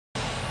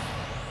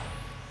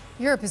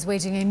Europe is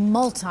waging a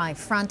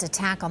multi-front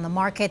attack on the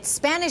market.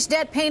 Spanish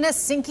debt pain, a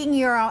sinking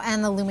euro,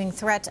 and the looming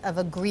threat of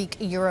a Greek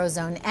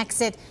Eurozone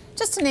exit,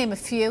 just to name a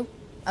few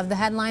of the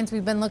headlines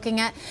we've been looking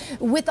at.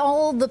 With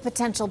all the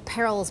potential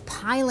perils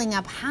piling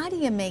up, how do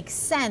you make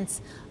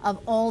sense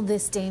of all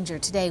this danger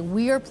today?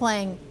 We are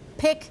playing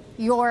Pick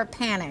Your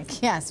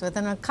Panic, yes, with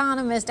an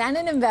economist and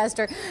an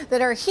investor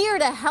that are here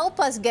to help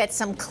us get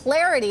some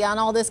clarity on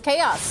all this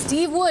chaos.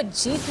 Steve Wood,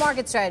 Chief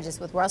Market Strategist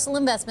with Russell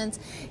Investments,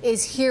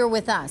 is here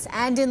with us.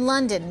 And in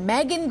London,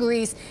 Megan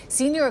Greene,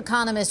 Senior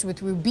Economist with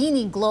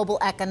Rubini Global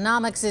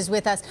Economics, is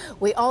with us.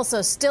 We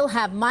also still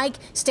have Mike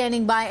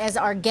standing by as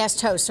our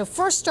guest host. So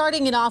first,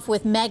 starting it off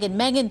with Megan.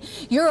 Megan,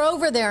 you're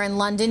over there in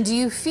London. Do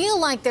you feel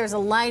like there's a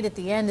light at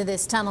the end of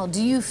this tunnel?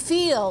 Do you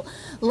feel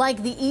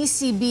like the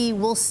ECB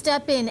will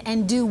step in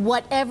and do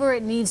whatever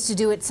it needs to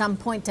do at some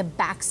point to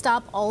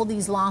backstop all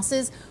these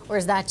losses, or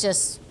is that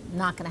just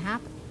not going to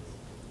happen?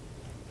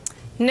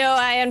 No,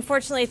 I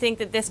unfortunately think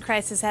that this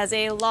crisis has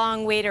a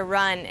long way to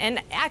run.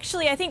 And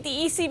actually, I think the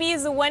ECB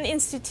is the one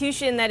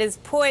institution that is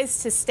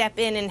poised to step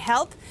in and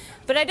help.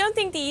 But I don't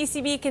think the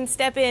ECB can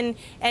step in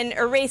and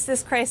erase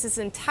this crisis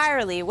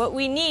entirely. What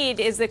we need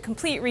is a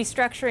complete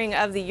restructuring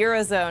of the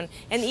Eurozone,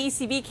 and the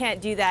ECB can't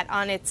do that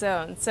on its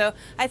own. So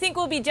I think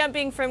we'll be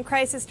jumping from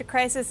crisis to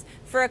crisis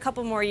for a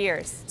couple more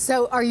years.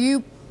 So are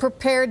you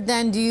prepared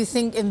then? Do you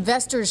think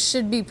investors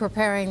should be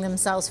preparing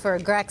themselves for a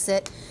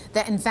Grexit,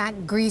 that in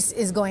fact Greece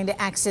is going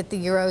to exit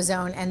the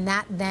Eurozone, and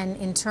that then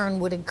in turn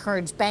would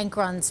encourage bank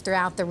runs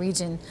throughout the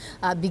region,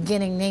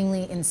 beginning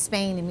namely in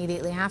Spain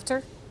immediately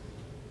after?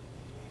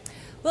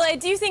 Well, I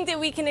do think that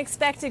we can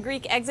expect a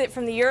Greek exit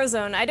from the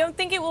Eurozone. I don't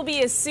think it will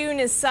be as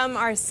soon as some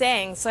are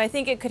saying, so I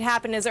think it could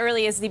happen as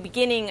early as the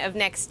beginning of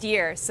next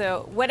year.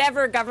 So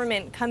whatever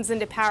government comes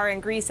into power in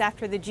Greece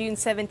after the June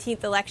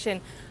 17th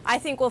election, I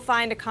think we'll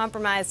find a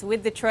compromise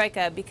with the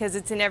Troika, because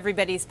it's in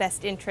everybody's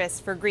best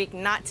interest for Greece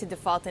not to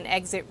default and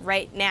exit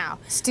right now.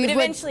 But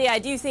eventually, I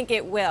do think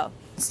it will.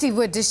 Steve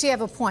Wood, does she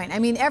have a point? I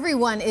mean,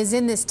 everyone is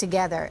in this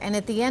together, and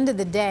at the end of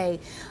the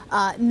day,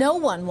 no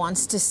one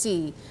wants to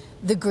see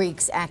the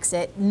Greeks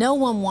exit. No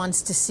one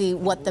wants to see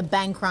what the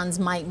bank runs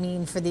might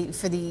mean for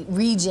the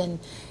region.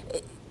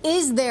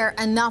 Is there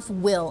enough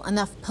will,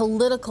 enough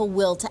political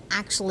will to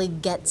actually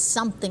get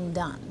something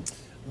done?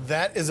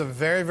 That is a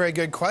very, very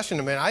good question.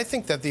 I mean, I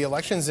think that the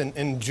elections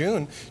in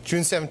June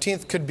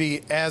 17th, could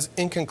be as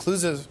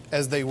inconclusive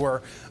as they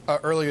were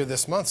earlier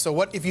this month. So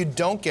what if you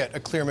don't get a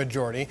clear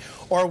majority?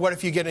 Or what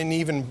if you get an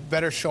even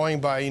better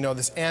showing by,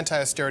 this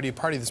anti-austerity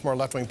party, this more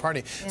left-wing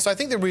party? Yeah. So I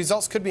think the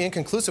results could be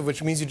inconclusive,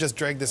 which means you just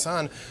drag this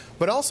on.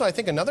 But also, I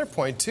think another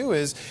point, too,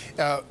 is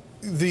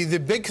the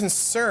big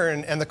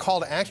concern and the call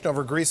to action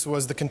over Greece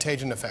was the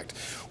contagion effect.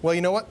 Well, you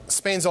know what?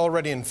 Spain's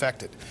already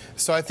infected.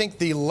 So I think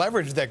the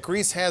leverage that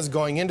Greece has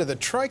going into the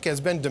Troika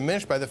has been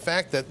diminished by the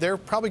fact that they're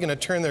probably going to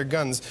turn their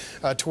guns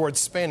towards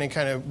Spain, and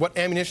kind of what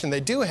ammunition they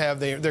do have,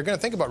 they're going to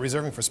think about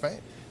reserving for Spain.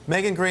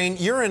 Megan Greene,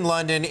 you're in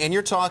London, and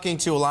you're talking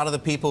to a lot of the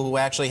people who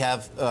actually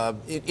have,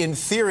 in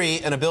theory,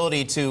 an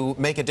ability to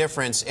make a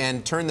difference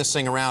and turn this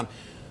thing around.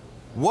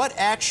 What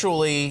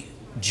actually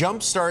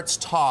jumpstarts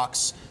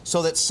talks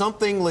so that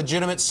something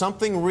legitimate,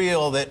 something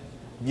real that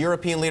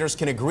European leaders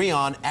can agree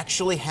on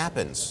actually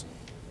happens?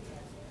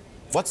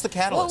 What's the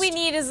catalyst? What we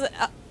need is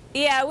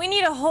we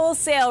need a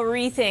wholesale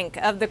rethink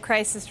of the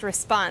crisis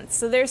response.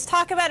 So there's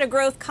talk about a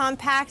growth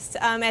compact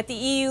at the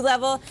EU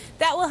level.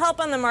 That will help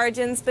on the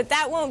margins, but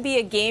that won't be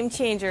a game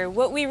changer.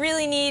 What we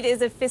really need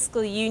is a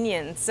fiscal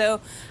union.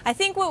 So I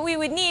think what we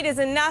would need is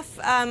enough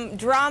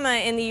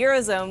drama in the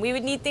Eurozone. We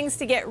would need things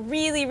to get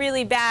really,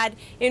 really bad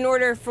in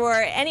order for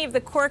any of the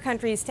core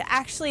countries to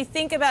actually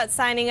think about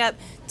signing up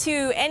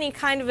to any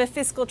kind of a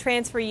fiscal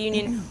transfer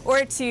union or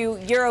to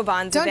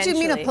Eurobonds. Don't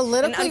eventually. you mean a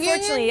political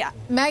union,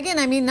 Megan?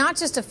 I mean, not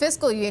just a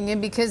fiscal union,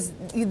 because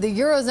the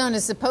Eurozone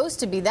is supposed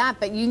to be that,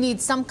 but you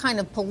need some kind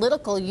of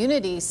political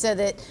unity so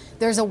that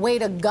there's a way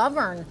to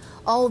govern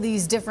all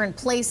these different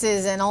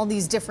places and all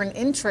these different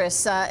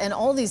interests and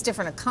all these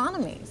different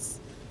economies.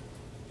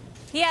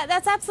 Yeah,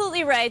 that's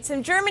absolutely right.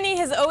 So Germany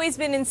has always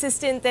been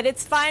insistent that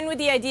it's fine with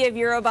the idea of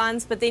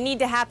Eurobonds, but they need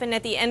to happen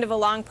at the end of a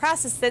long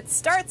process that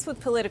starts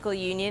with political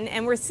union,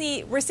 and we're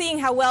seeing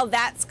how well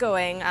that's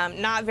going,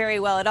 not very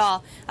well at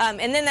all. And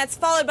then that's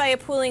followed by a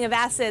pooling of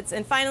assets,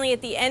 and finally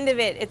at the end of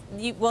it,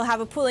 we'll have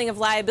a pooling of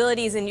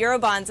liabilities in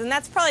Eurobonds, and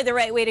that's probably the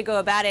right way to go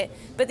about it.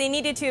 But they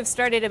needed to have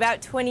started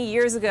about 20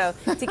 years ago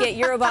to get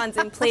Eurobonds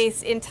in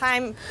place in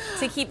time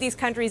to keep these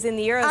countries in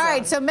the Eurozone. All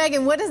right, so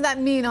Megan, what does that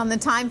mean on the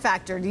time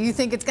factor? Do you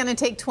think it's going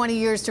to take 20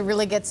 years to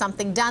really get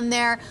something done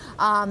there?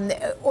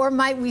 Or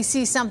might we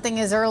see something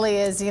as early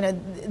as,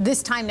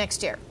 this time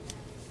next year?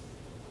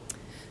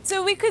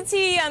 So we could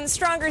see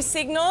stronger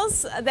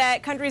signals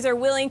that countries are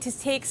willing to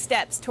take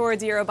steps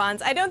towards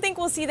Eurobonds. I don't think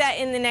we'll see that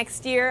in the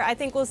next year. I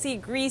think we'll see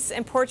Greece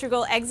and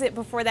Portugal exit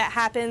before that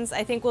happens.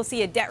 I think we'll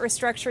see a debt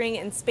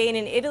restructuring in Spain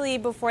and Italy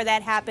before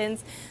that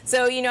happens.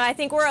 So, I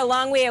think we're a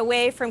long way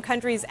away from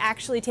countries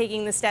actually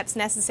taking the steps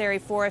necessary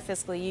for a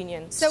fiscal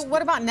union. So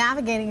what about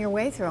navigating your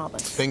way through all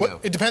this? Bingo. Well,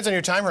 it depends on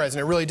your time horizon.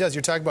 It really does.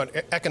 You're talking about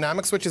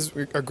economics, which is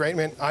a great.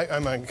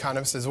 I'm an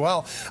economist as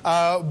well.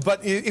 But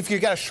if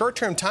you've got a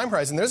short-term time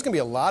horizon, there's going to be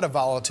a lot of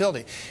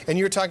volatility. And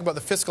you're talking about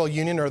the fiscal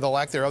union or the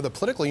lack thereof, the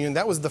political union.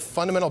 That was the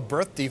fundamental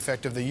birth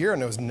defect of the euro,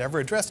 and it was never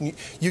addressed. And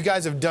you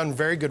guys have done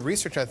very good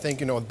research, I think,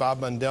 with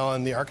Bob Mundell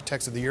and the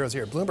architects of the euros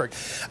here at Bloomberg.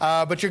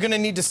 But you're going to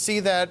need to see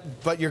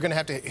that, but you're going to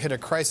have to hit a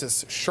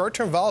crisis.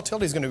 Short-term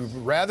volatility is going to be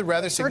rather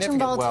significant. Short-term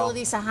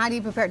volatility, so how do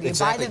you prepare? Do you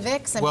buy the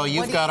VIX? Well,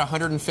 you've got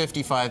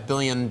 $155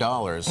 billion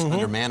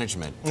under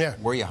management. Yeah.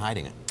 Where are you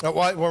hiding it?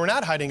 Well, we're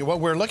not hiding it. What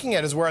we're looking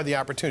at is where are the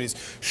opportunities.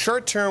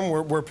 Short term,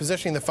 we're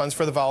positioning the funds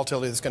for the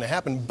volatility that's going to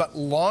happen. But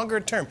longer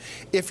term,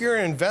 if you're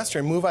an investor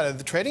and move out of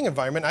the trading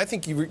environment, I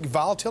think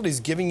volatility is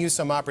giving you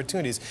some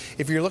opportunities.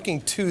 If you're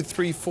looking 2,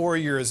 3, 4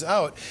 years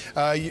out,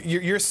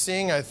 you're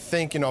seeing, I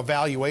think,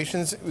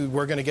 valuations.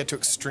 We're going to get to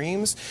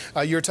extremes.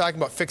 You're talking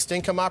about fixed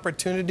income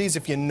opportunities.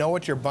 If you know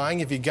what you're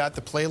buying, if you got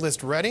the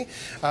playlist ready,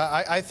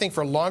 I think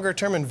for longer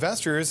term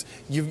investors,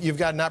 you've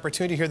got an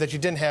opportunity here that you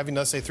didn't have,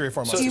 let's say 3 or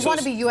 4 months. Do you want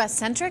to be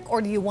U.S.-centric,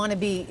 or do you want to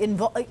be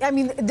involved? I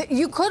mean,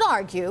 you could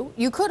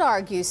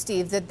argue,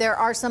 Steve, that there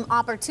are some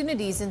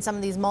opportunities in some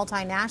of these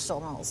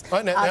multinationals.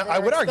 I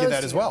would argue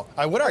that as well.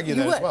 I would argue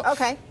that as well.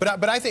 Okay.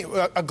 But I think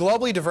a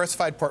globally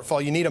diversified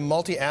portfolio, you need a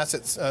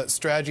multi-asset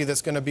strategy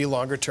that's going to be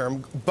longer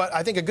term. But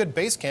I think a good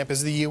base camp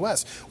is the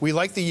U.S. We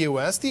like the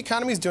U.S. The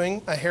economy is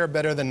doing a hair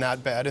better than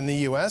not bad in the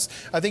U.S.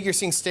 I think you're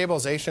seeing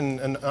stabilization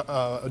in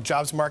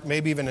jobs market,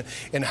 maybe even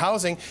in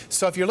housing.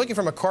 So if you're looking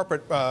from a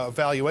corporate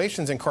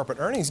valuations and corporate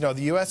earnings, the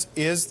U.S.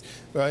 is,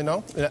 a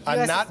not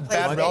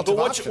bad relative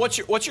option. But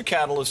what's your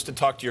catalyst to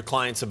talk to your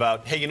clients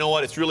about, hey, you know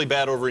what, it's really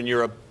bad over in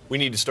Europe, we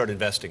need to start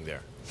investing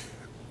there?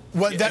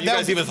 Well,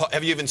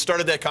 have you even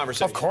started that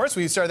conversation? Of course,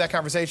 we started that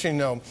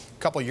conversation a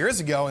couple of years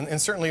ago,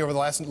 and certainly over the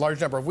last large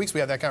number of weeks we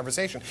have that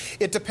conversation.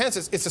 It depends.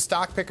 It's a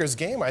stock picker's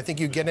game. I think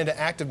you get into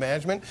active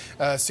management.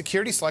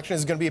 Security selection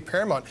is going to be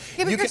paramount.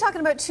 Yeah, but you're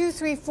talking about 2,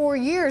 3, 4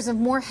 years of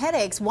more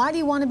headaches. Why do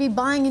you want to be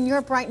buying in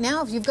Europe right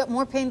now if you've got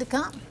more pain to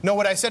come? No,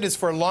 what I said is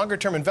for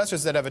longer-term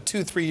investors that have a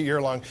 2, 3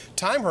 year long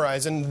time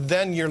horizon,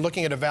 then you're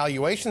looking at a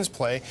valuations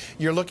play.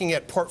 You're looking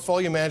at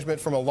portfolio management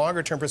from a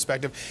longer-term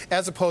perspective,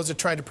 as opposed to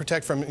trying to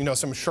protect from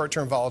some short-term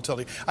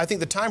volatility. I think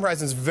the time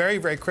horizon is very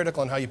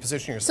critical in how you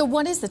position yourself. So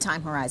what is the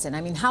time horizon?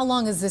 I mean, how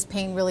long is this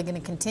pain really going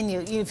to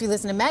continue? If you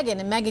listen to Megan,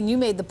 and Megan, you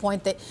made the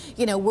point that,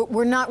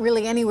 we're not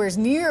really anywhere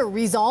near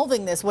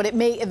resolving this. What it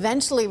may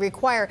eventually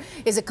require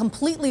is a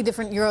completely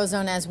different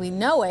Eurozone as we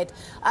know it.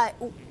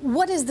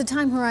 What is the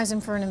time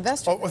horizon for an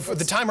investor?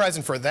 The time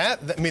horizon for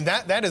that,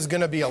 that is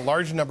going to be a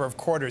large number of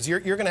quarters.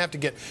 You're going to have to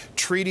get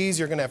treaties.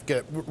 You're going to have to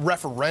get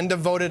referenda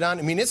voted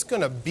on. It's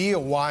going to be a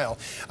while.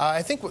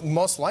 I think what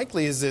most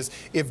likely is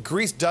if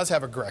Greece does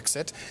have a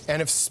Grexit, and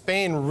if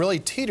Spain really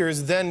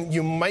teeters, then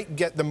you might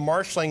get the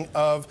marshalling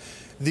of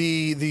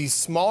the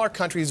smaller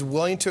countries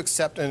willing to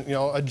accept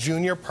a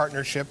junior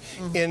partnership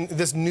in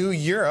this new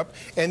Europe,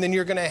 and then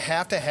you're going to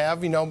have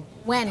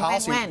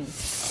policy. When?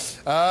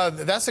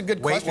 That's a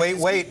good question.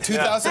 Wait.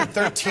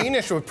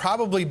 2013-ish would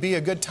probably be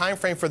a good time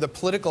frame for the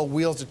political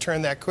wheels to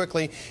turn that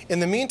quickly. In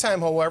the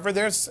meantime, however,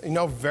 there's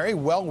very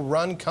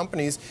well-run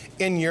companies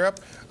in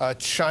Europe.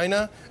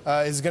 China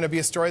is going to be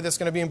a story that's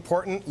going to be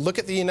important. Look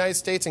at the United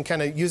States and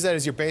kind of use that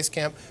as your base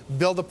camp.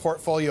 Build a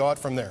portfolio out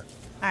from there.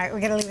 All right,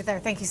 we're going to leave it there.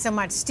 Thank you so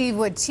much. Steve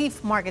Wood,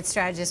 Chief Market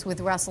Strategist with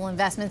Russell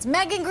Investments.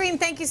 Megan Greene,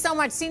 thank you so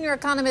much. Senior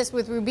Economist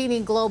with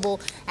Rubini Global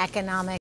Economics.